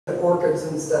orchids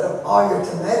instead of all your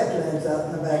tomato plants out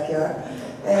in the backyard.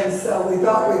 And so we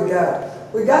thought we'd go.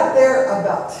 We got there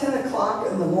about 10 o'clock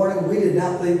in the morning. We did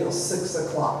not leave till 6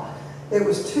 o'clock. It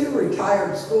was 2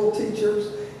 retired school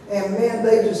teachers, and man,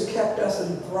 they just kept us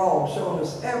enthralled, showing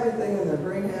us everything in their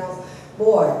greenhouse.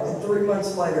 Boy, and 3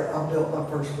 months later, I built my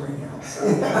first greenhouse.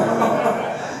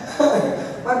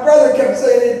 My brother kept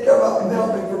saying he'd come up and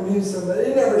help me from Woodson, but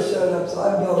he never showed up, so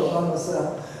I built it by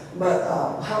myself. But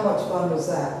how much fun was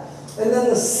that? And then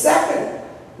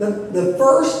the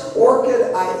first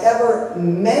orchid I ever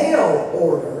mail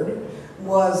ordered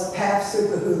was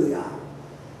Paphiopedilums.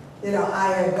 You know,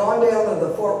 I had gone down to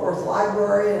the Fort Worth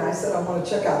Library and I said, I want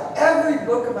to check out every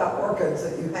book about orchids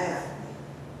that you have.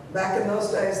 Back in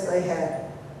those days, they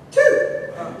had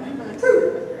two.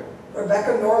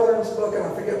 Rebecca Northern's book, and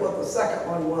I forget what the second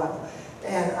one was.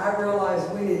 And I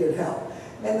realized we needed help.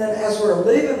 And then as we were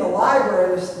leaving the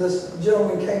library, this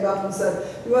gentleman came up and said,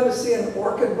 you want to see an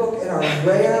orchid book? In our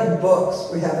rare books,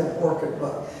 we have an orchid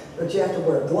book. But you have to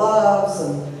wear gloves,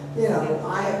 and, you know,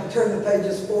 I have to turn the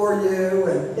pages for you.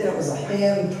 And, you know, it was a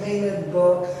hand-painted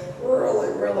book.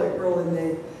 Really, really, really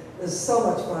neat. It was so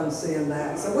much fun seeing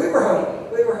that. So we were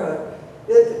hooked. We were hooked.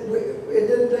 It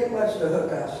didn't take much to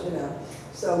hook us, you know.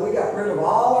 So we got rid of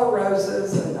all our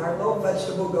roses and our little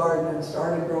vegetable garden and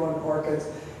started growing orchids.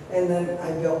 And then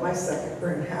I built my second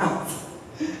greenhouse.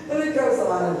 And it goes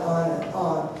on and on and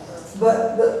on.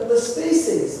 But the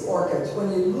species orchids,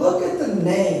 when you look at the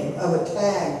name of a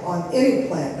tag on any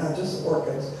plant, not just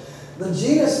orchids, the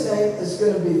genus name is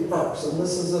going to be first. And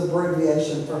this is an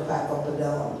abbreviation for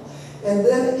Paphiopedilums. And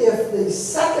then if the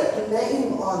second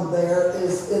name on there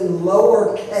is in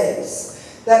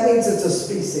lowercase, that means it's a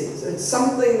species. It's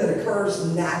something that occurs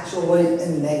naturally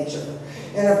in nature.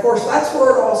 And of course, that's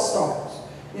where it all starts.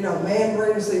 You know, man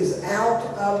brings these out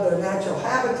of their natural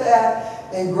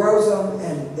habitat and grows them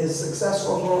and is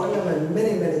successful growing them in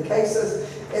many, many cases.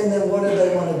 And then what do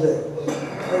they want to do?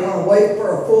 They want to wait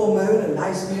for a full moon and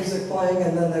nice music playing,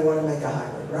 and then they want to make a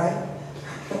hybrid, right?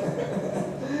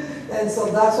 And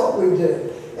so that's what we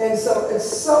do. And so it's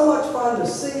so much fun to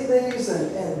see these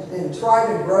and try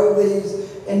to grow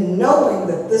these, and knowing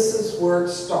that this is where it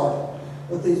started,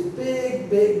 with these big,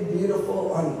 big,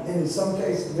 beautiful, in some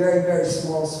cases, very, very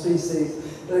small species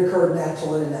that occurred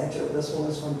naturally in nature. This one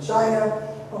is from China.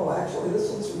 Oh, actually, this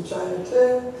one's from China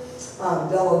too.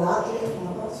 Delanati,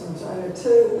 well, that's from China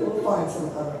too. We'll find some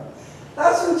other.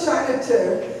 That's from China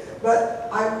too. But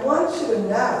I want you to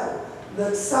know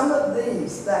that some of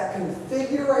these, that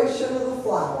configuration of the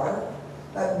flower,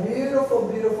 that beautiful,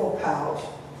 beautiful pouch,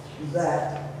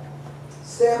 that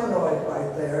staminoid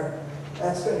right there,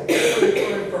 that's going to carry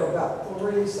through for about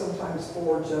 3, sometimes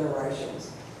 4 generations.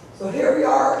 So here we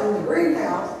are in the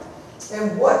greenhouse,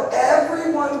 and what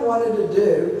everyone wanted to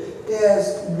do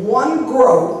is one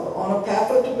growth on a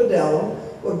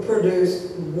Paphiopedilum would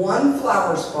produce one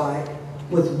flower spike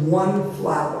with one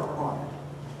flower on it.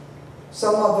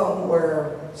 Some of them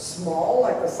were small,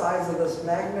 like the size of this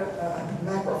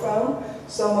microphone.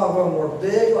 Some of them were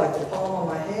big, like the palm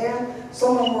of my hand.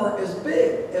 Some of them were as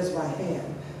big as my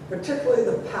hand, particularly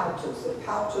the pouches. The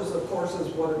pouches, of course, is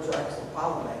what attracts the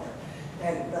pollinator,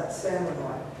 and that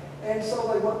staminoid. And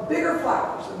so they want bigger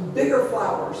flowers and bigger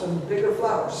flowers and bigger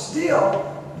flowers. Still,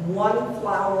 one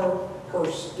flower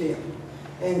per stem.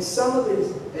 And some of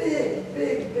these big,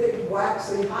 big, big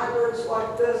waxy hybrids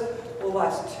like this will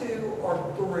last 2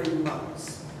 or 3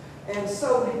 months. And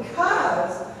so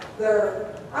because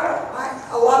they're,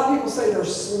 a lot of people say they're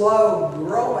slow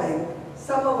growing.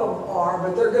 Some of them are,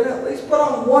 but they're going to at least put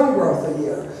on 1 growth a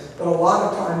year. But a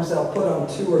lot of times they'll put on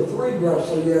 2 or 3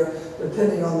 growths a year,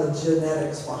 depending on the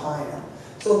genetics behind them.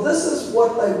 So this is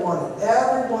what they wanted.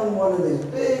 Everyone wanted these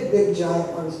big, big,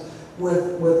 giant ones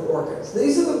with orchids.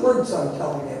 These are the roots I'm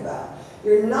telling you about.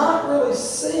 You're not really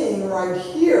seeing right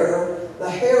here the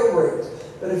hair roots.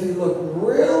 But if you look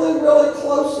really, really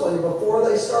closely before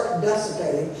they start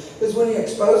desiccating, because when you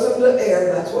expose them to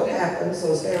air, that's what happens,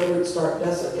 those hair roots start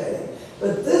desiccating.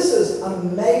 But this is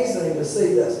amazing to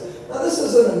see this. Now this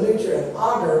isn't a nutrient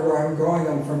agar where I'm growing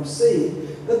them from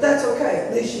seed, but that's okay.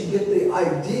 At least you get the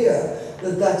idea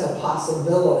that that's a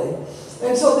possibility.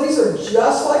 And so these are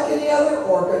just like any other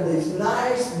orchid, these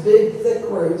nice, big, thick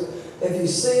roots. If you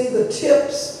see the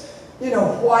tips, you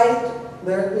know, white,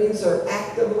 that means they're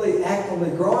actively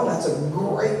growing. That's a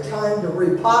great time to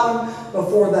repot them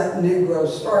before that new growth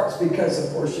starts, because,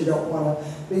 of course, you don't want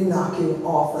to be knocking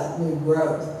off that new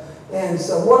growth. And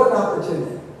so what an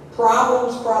opportunity.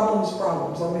 Problems, problems,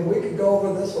 problems. I mean, we could go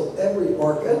over this with every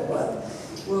orchid, but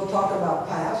we'll talk about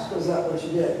past, because that's what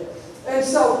you get. And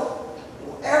so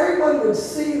everyone would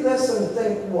see this and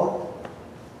think, what?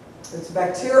 It's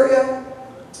bacteria,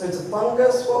 it's a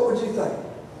fungus, what would you think?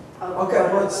 Okay,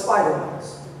 well it's spider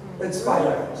mites. It's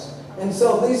spider mites. And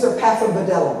so these are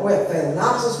Paphiopedilums. We have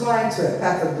Phalaenopsis mites, we have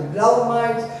Paphiopedilum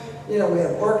mites, you know, we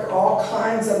have all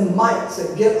kinds of mites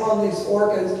that get on these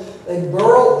orchids. They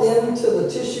burrow into the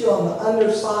tissue on the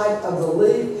underside of the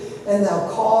leaf, and they'll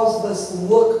cause this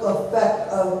look effect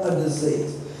of a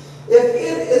disease. If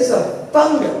it is a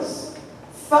fungus,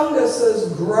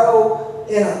 funguses grow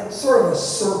in a sort of a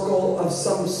circle of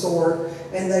some sort,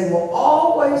 and they will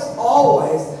always,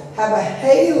 always have a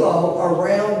halo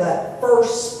around that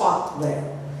first spot there.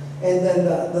 And then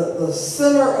the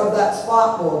center of that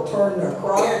spot will turn to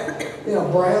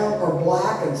brown or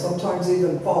black, and sometimes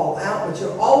even fall out. But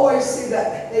you'll always see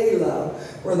that halo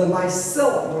where the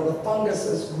mycelium, where the fungus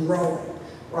is growing,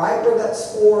 right? Where that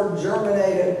spore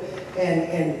germinated,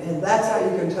 and that's how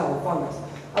you can tell a fungus.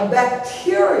 A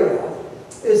bacteria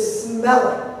is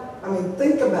smelly. I mean,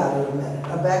 think about it a minute.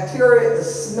 A bacteria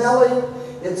is smelly,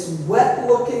 it's wet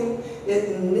looking,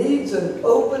 it needs an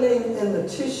opening in the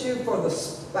tissue for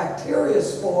the bacteria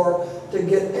spore to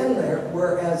get in there,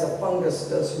 whereas a fungus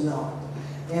does not.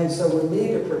 And so we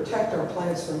need to protect our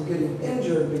plants from getting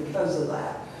injured because of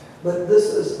that. But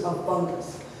this is a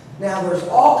fungus. Now there's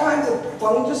all kinds of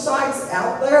fungicides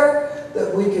out there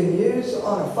that we can use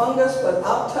on a fungus, but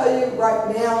I'll tell you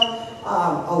right now,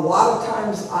 a lot of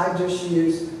times I just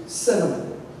use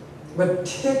cinnamon,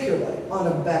 particularly on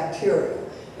a bacteria.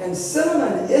 And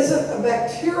cinnamon isn't a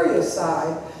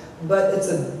bactericide, but it's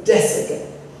a desiccant.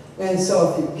 And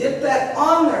so if you get that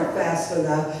on there fast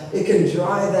enough, it can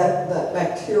dry that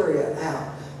bacteria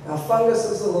out. Now fungus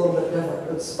is a little bit different,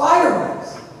 but spider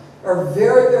mites are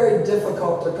very, very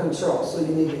difficult to control. So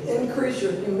you need to increase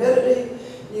your humidity.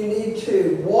 You need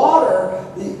to water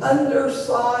the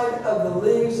underside of the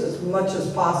leaves as much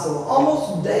as possible,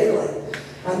 almost daily,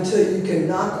 until you can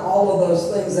knock all of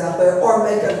those things out there or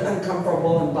make an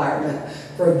uncomfortable environment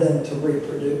for them to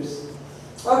reproduce.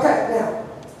 Okay, now,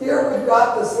 here we've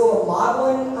got this little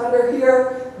modeling under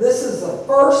here. This is the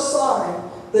first sign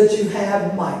that you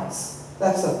have mites.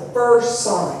 That's the first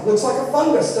sign. Looks like a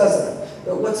fungus, doesn't it?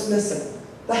 But what's missing?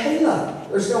 The halo.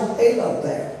 There's no halo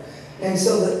there. And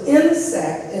so the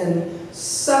insect, in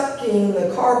sucking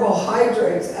the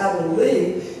carbohydrates out of the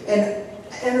leaf and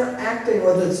interacting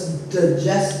with its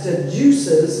digested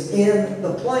juices in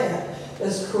the plant,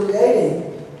 is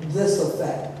creating this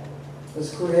effect.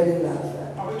 It's creating that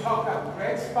effect. Are we talking about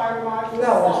red spider mites? No,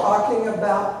 we're talking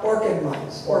about orchid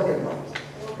mites. Orchid mites.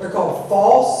 They're called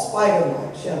false spider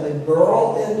mites. Yeah, they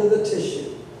burrow into the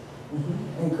tissue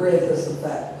and create this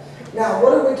effect. Now,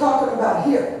 what are we talking about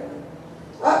here?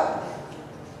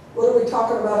 What are we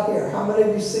talking about here? How many of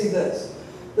you see this?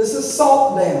 This is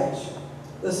salt damage.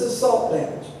 This is salt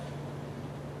damage.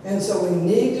 And so we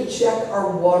need to check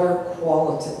our water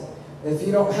quality. If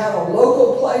you don't have a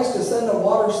local place to send a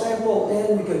water sample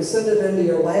in, you can send it into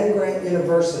your land-grant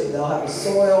university. They'll have a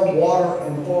soil, water,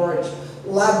 and forage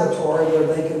laboratory where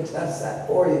they can test that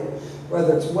for you,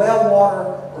 whether it's well water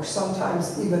or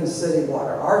sometimes even city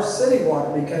water. Our city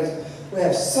water, because we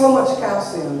have so much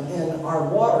calcium in our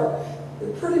water,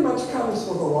 it pretty much comes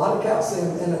with a lot of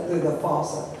calcium in it through the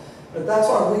faucet. But that's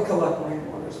why we collect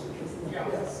rainwaters. Yeah.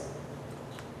 Yes.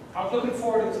 I was looking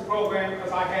forward to this program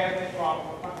because I had this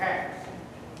problem with my cats.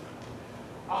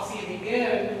 I'll see in the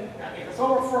end, if it's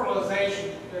over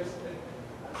fertilization, there's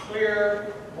a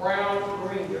clear brown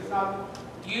green. There's not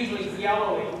usually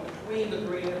yellowy between the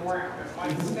green and brown. That's my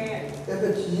understanding. If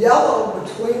it's yellow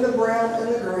between the brown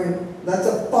and the green, that's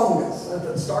a fungus. If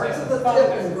it starts at the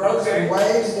tip and grows in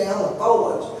waves down the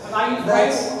foliage,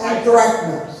 that's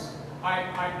anthracnose.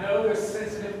 I know they're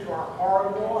sensitive to our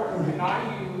hard water, and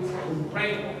I use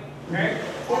rainwater, okay,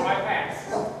 on my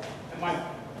paths and my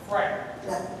frack.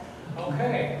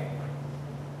 Okay.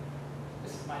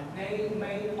 This is my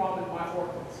main problem in my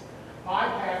orchids. My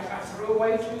paths, I threw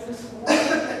away through this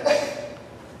water.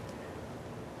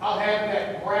 I'll have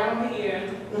that brown on the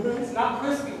end. It's not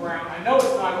crispy brown. I know it's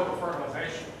not over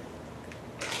fertilization.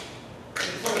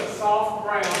 It's sort of soft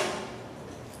brown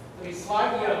with a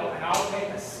slight yellow, and I'll take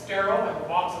a sterile, like a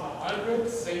box of 100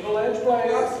 single-edge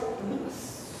blades,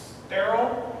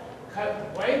 sterile,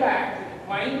 cut way back to the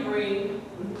plain green,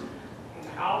 and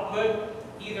I'll put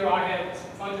either I have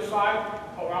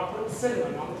fungicide or I'll put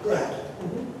cinnamon on the ground.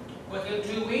 Within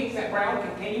 2 weeks, that brown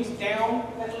continues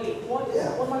down that leaf. What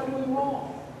am I doing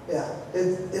wrong? Yeah,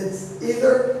 it's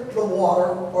either the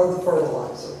water or the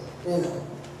fertilizer, you know.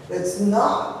 It's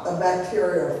not a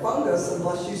bacteria or fungus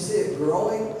unless you see it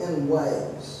growing in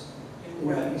waves. You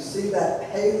know, you see that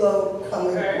halo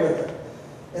coming with it.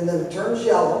 And then it turns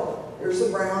yellow. Here's the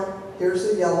brown,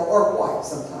 here's the yellow, or white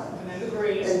sometimes. And then the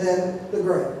green. And then the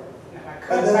green. And I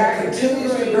cut And then back it into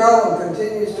continues to green. grow and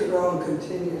continues to grow and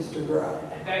continues to grow.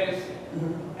 And that is,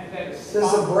 and that is.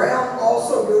 Does the brown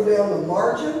also go down the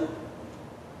margin?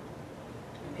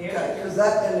 Yes. Okay, because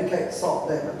that indicates salt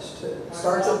damage too. It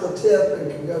starts at the tip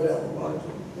and can go down the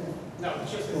margin. Yeah. No,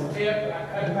 it's just at the tip, and I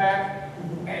cut it back,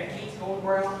 and it keeps going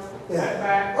brown. Cut Yeah. it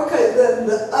back. Okay, then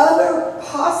the other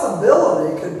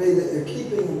possibility could be that you're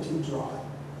keeping them too dry.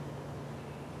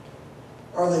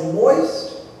 Are they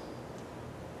moist?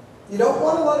 You don't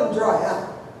want to let them dry out.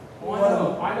 You Oh, I want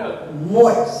know, them I know.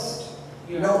 moist.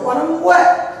 You Yeah. don't want them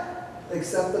wet,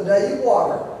 except the day you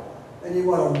water. And you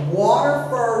want to water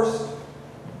first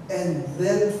and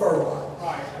then fertilize.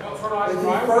 Right, I don't fertilize If you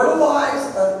dry.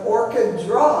 fertilize an orchid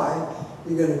dry,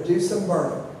 you're going to do some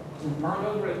burning. Burn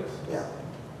those roots. Yeah.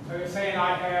 So you're saying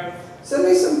I have, Send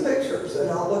me some pictures and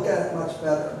I'll look at it much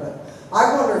better. But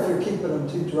I wonder if you're keeping them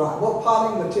too dry. What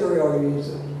potting material are you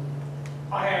using?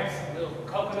 I have some little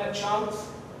coconut chunks,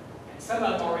 and some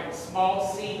of them are in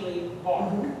small seedling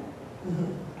bark.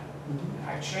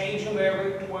 I change them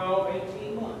every 12,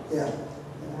 18 months. Yeah.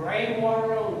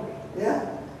 Rainwater only. Yeah.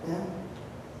 Yeah.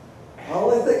 The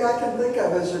only thing I can think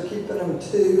of is you're keeping them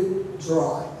too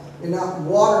dry. You're not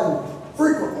watering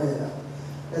frequently enough.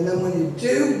 And then when you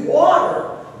do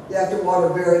water, you have to water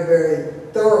very, very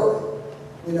thoroughly.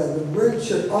 You know, the roots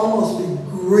should almost be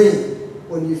green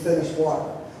when you finish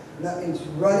watering. And that means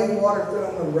running water through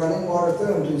them and running water through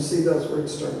them to see those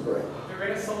roots turn green. They're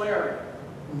in a solarium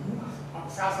on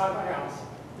the south side of my house.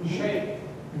 Shade.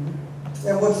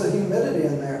 And what's the humidity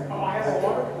in there? Oh, I have a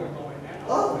water cooler going now.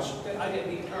 Oh. Which I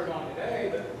didn't even turn on today,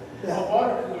 but Yeah. a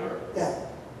water cooler. Yeah.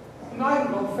 Not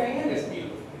even a fan is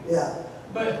beautiful. Yeah.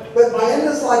 But But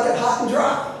Bandas like it hot and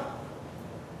dry.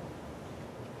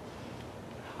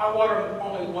 I water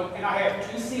only one, and I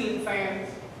have 2 ceiling fans,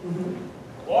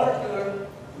 water cooler,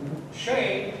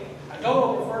 shade. I don't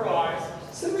over-fertilize.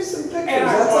 Send me some pictures. And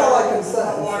I That's water, all I can say.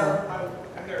 I water, So.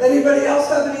 and they're- Anybody else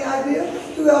have any idea?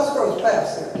 Who else grows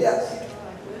paths here? Yes.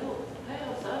 Well,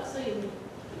 house, I've seen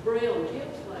the brown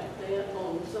tips like that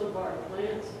on some of our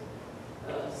plants.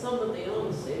 Some of the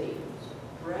oncidiums,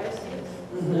 grasses,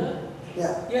 stuff.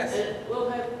 Yeah. Yes. And we'll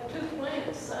have 2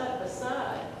 plants side by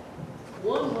side.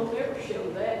 One will never show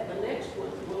that, the next one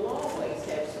will always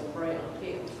have some brown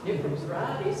tips. Different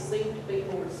varieties seem to be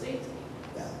more sensitive.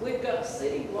 Yeah. We've got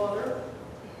city water.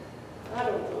 I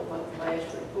don't know what the last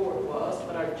report was,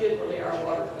 but generally our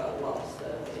water got lost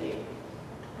in it.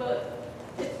 But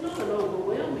it's not an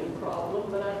overwhelming problem,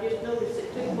 but I just noticed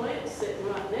that 2 plants sitting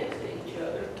right next to each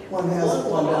other. One has it,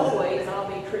 One one will doesn't. always, I'll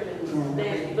be trimming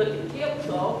nasty looking tips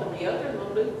off, and the other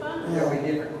will do fine. Yeah. There'll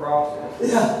be different crosses.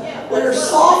 Yeah. Yeah, Well, your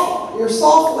that's what your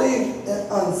soft leaf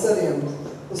oncidiums,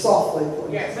 the soft leaf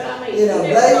ones. Yes. But I mean, You know,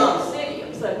 different they-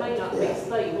 oncidiums, they may not be Yeah.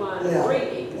 same line Yeah.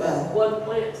 breeding, but Yeah. one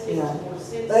plant seems Yeah. more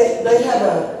sensitive. They have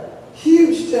a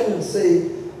huge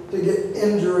tendency to get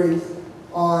injuries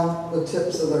on the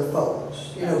tips of their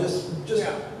foliage. You know, just Yeah.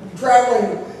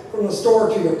 traveling from the store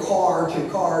to your car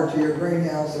to your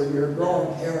greenhouse or your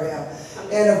growing area.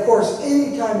 And of course,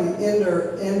 anytime you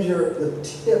injure the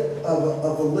tip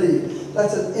of a leaf,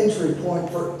 that's an entry point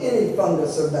for any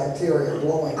fungus or bacteria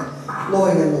blowing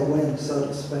in the wind, so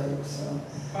to speak. So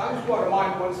But I just water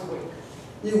mine once a week.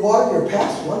 you water your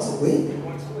paths once a week.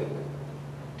 Once a week.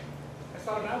 That's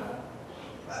not enough.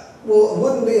 Well, it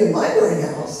wouldn't be in my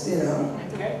greenhouse, you know.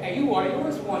 Okay, and you water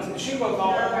yours once, and she goes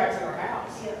all her packs in her house.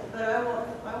 Yeah,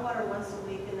 but I water once a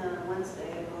week, and then on Wednesday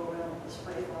I go around with the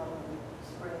spray bottle and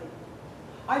spray.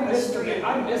 I missed them,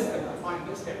 I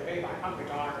missed every day, I'm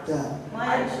retired. Yeah. Mine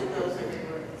actually goes into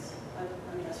roots.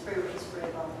 I mean, I spray with the spray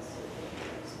bottle.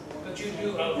 But you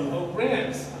do a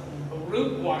rinse, a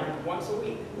root water once a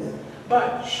week. Yeah.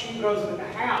 But she grows them in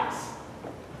the house.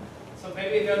 So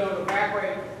maybe it doesn't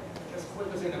evaporate as quick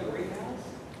as in a greenhouse.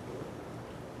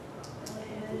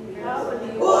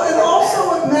 Well, and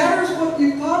also it matters what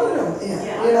you potted them in.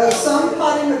 Yeah. You know, some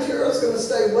potting material is going to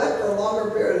stay wet for a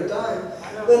longer period of time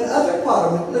than other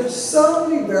potting. There's so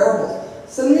many variables.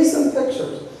 Send me some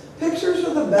pictures. Pictures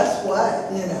are the best way,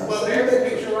 you know. Well, Send there's a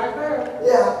pictures. picture right there.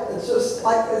 Yeah, it's just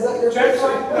like, is that your Just picture?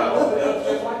 like, no, it's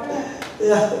just like that.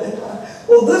 Yeah.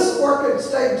 Well, this orchid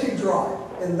stayed too dry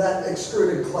in that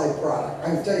extruded clay product.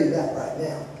 I can tell you that right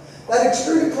now. That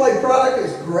extruded clay product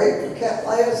is great for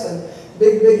Cattleyas and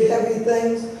big, heavy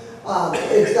things.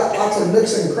 It's got lots of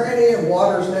nooks and cranny, and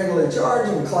water's negatively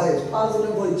charged, and clay is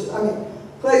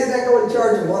clay's negatively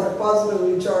charged and water's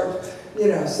positively charged. You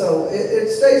know, so it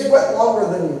stays wet longer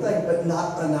than you think, but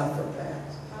not enough for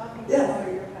paths. How can Yeah. you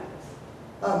water your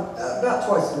house? About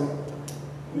twice a week.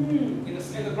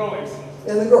 In the growing season.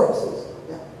 In the growing season,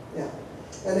 yeah, yeah.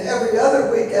 And every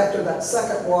other week after that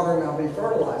second watering, I'll be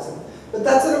fertilizing. But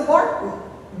that's in a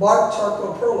bark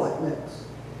charcoal perlite mix.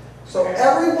 So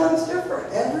everyone's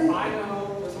different. I know.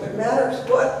 It matters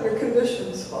what your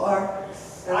conditions are.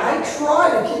 And I try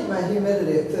to keep my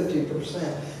humidity at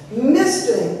 50%.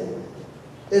 Misting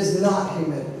is not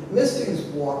humidity. Misting is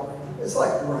watering. It's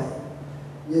like rain,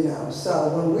 you know. So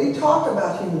when we talk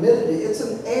about humidity, it's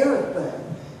an air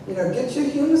thing. You know, get your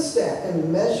humidistat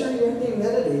and measure your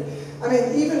humidity. I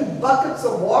mean, even buckets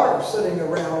of water sitting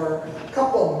around, or a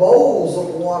couple of bowls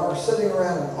of water sitting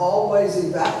around and always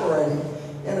evaporating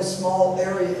in a small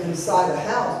area inside a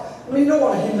house. I mean, you don't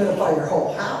want to humidify your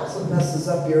whole house. It messes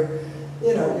up your,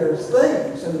 you know, your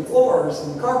things and floors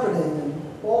and carpeting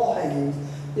and wall hangings.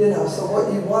 You know, so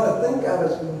what you want to think of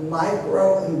is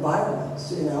micro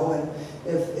environments. You know, and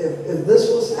if this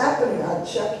was happening, I'd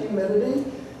check humidity.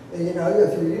 You know,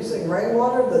 if you're using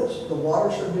rainwater, the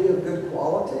water should be of good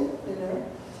quality. You know,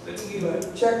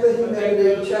 but check the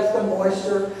humidity, check the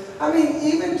moisture. I mean,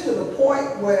 even to the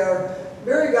point where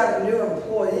Barry got a new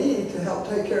employee to help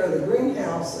take care of the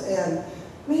greenhouse, and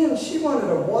man, she wanted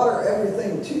to water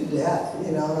everything to death,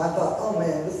 you know, and I thought, oh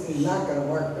man, this is not going to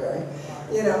work, Barry.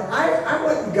 You know, I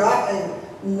went and got a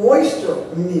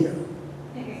moisture meter,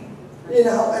 you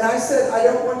know, and I said,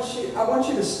 I want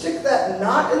you to stick that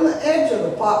not in the edge of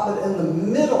the pot, but in the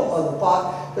middle of the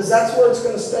pot, because that's where it's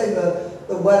going to stay the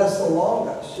wettest the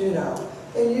longest, you know,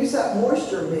 and use that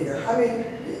moisture meter. I mean,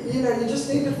 you know, you just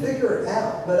need to figure it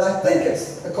out. But I think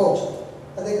it's a culture.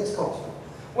 I think it's culture.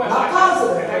 Well, not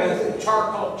positive. I think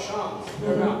charcoal chunks.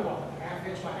 They're about what, half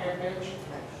inch by half inch?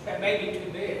 That may be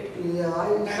too big. Yeah, I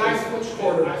switched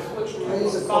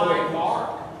to a fine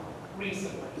bark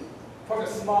recently for the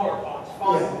smaller pots.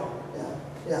 Fine bark.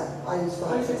 Yeah. I use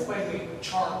fine. Please explain to me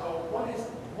charcoal.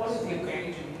 What is the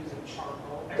advantage of using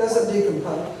charcoal? Doesn't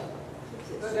decompose.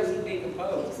 It doesn't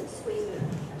decompose.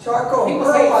 Charcoal and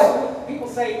perlite. People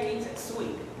say it keeps it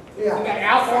sweet. Yeah. You got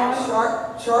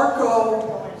alkaline.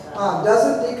 Charcoal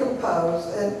doesn't decompose,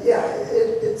 and yeah,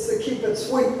 it's a keep it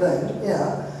sweet thing.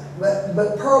 Yeah,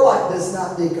 but perlite does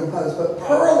not decompose. But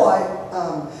perlite,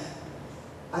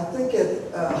 I think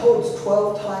it holds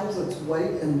 12 times its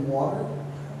weight in water.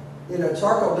 You know,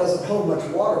 charcoal doesn't hold much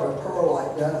water, but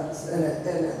perlite does, and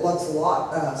it lets a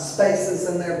lot spaces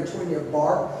in there between your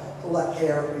bark to let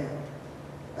air in.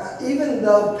 Even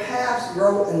though paths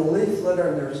grow in leaf litter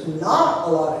and there's not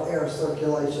a lot of air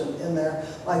circulation in there,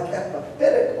 like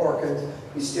epiphytic orchids,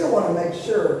 you still want to make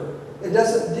sure it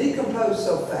doesn't decompose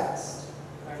so fast.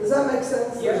 Does that make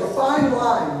sense? Yes. There's a fine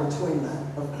line between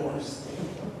that, of course.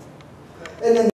 And then